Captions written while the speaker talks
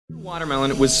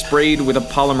Watermelon was sprayed with a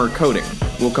polymer coating.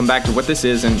 We'll come back to what this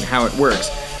is and how it works.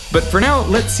 But for now,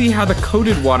 let's see how the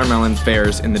coated watermelon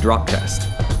fares in the drop test.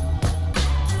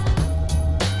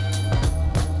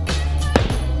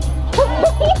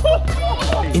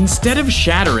 Instead of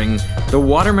shattering, the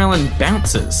watermelon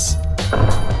bounces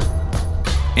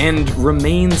and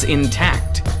remains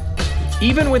intact.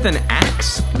 Even with an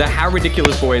axe, the How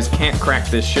Ridiculous boys can't crack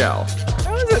this shell.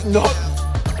 How is it not?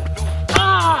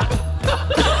 Ah!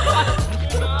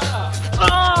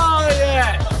 Oh,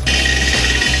 yeah!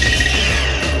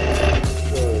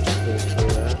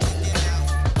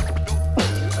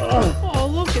 Oh,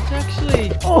 look, it's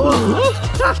actually... Oh!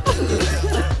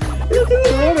 Look at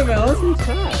the watermelon, it's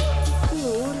intact. Look at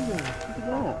the watermelon, look at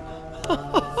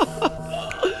that.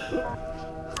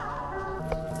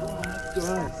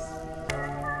 Gross.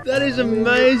 That is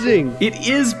amazing. It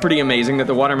is pretty amazing that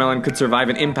the watermelon could survive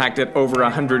an impact at over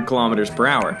 100 kilometers per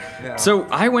hour. So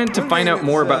I went to find out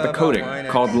more about the coating,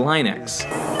 called Line-X.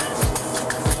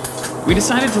 We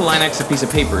decided to Line-X a piece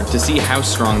of paper to see how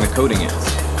strong the coating is.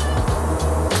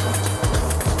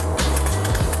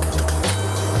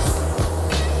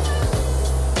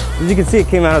 As you can see, it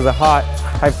came out as a hot,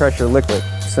 high-pressure liquid.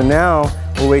 So now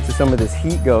we'll wait till some of this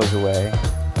heat goes away.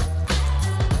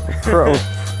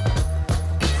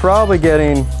 Probably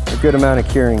getting a good amount of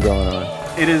curing going on.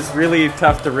 It is really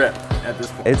tough to rip at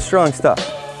this point. It's strong stuff.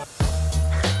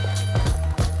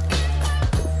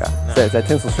 Yeah, so that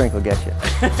tensile strength will get you.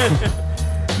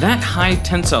 That high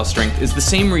tensile strength is the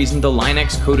same reason the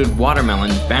Line-X coated watermelon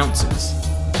bounces.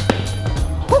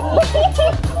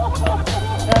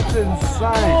 That's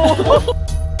insane.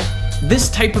 This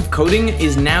type of coating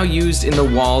is now used in the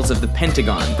walls of the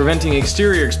Pentagon, preventing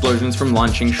exterior explosions from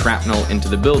launching shrapnel into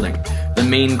the building, the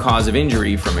main cause of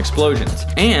injury from explosions.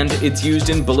 And it's used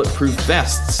in bulletproof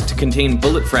vests to contain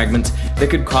bullet fragments that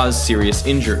could cause serious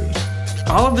injury.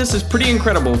 All of this is pretty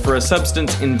incredible for a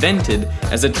substance invented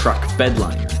as a truck bed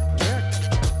liner.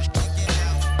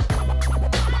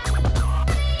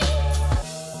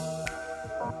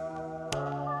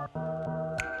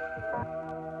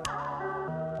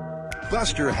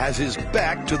 Buster has his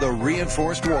back to the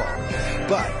reinforced wall,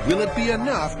 but will it be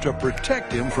enough to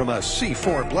protect him from a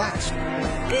C4 blast?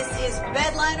 This is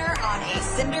bedliner on a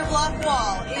cinder block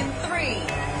wall in 3,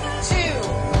 2,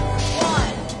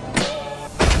 1.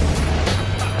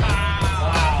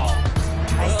 Wow.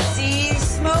 I see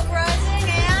smoke rising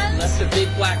and... Left a big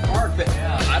black mark, but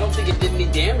I don't think it did any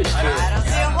damage to it. I don't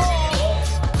see a hole.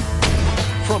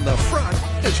 From the front,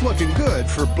 it's looking good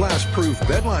for blast-proof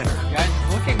bedliner. Guys,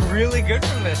 it's looking really good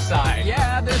from this side.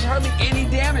 Yeah, there's hardly any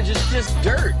damage, it's just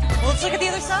dirt. Well, let's look at the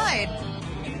other side.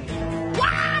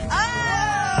 What?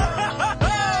 Oh!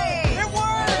 Hey! It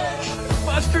worked!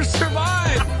 Buster survived.